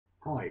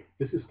Hi,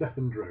 this is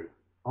Stefan Drew.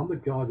 I'm the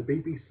guy the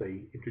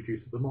BBC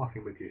introduced as the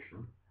marketing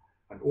magician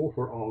and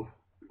author of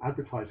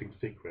Advertising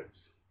Secrets,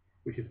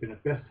 which has been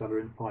a bestseller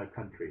in 5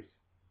 countries.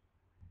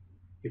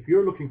 If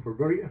you're looking for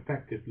very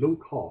effective, low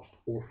cost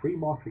or free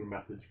marketing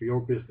methods for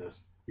your business,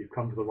 you've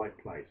come to the right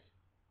place.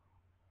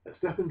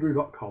 At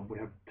stefandrew.com we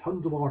have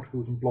tons of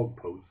articles and blog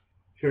posts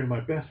sharing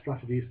my best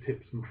strategies,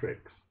 tips and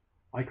tricks.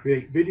 I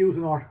create videos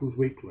and articles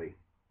weekly,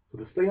 so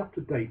to stay up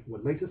to date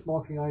with the latest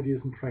marketing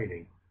ideas and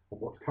training on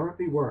what's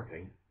currently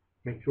working,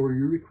 make sure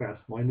you request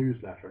my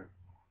newsletter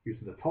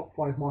using the top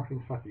 5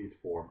 marketing strategies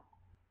form,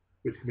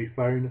 which can be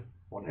found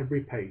on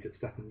every page at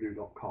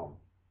stefandrew.com.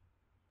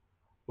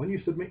 When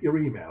you submit your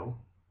email,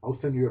 I'll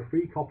send you a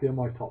free copy of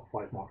my top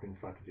 5 marketing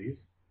strategies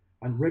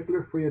and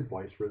regular free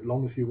advice for as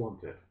long as you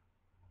want it.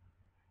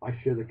 I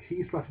share the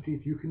key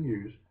strategies you can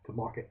use to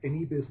market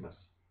any business.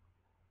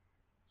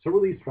 Some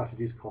of these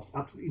strategies cost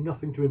absolutely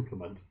nothing to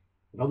implement,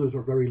 and others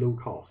are very low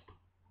cost.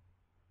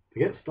 To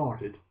get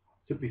started,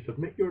 simply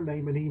submit your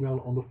name and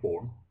email on the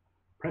form,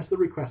 press the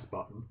request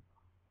button,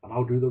 and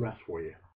I'll do the rest for you.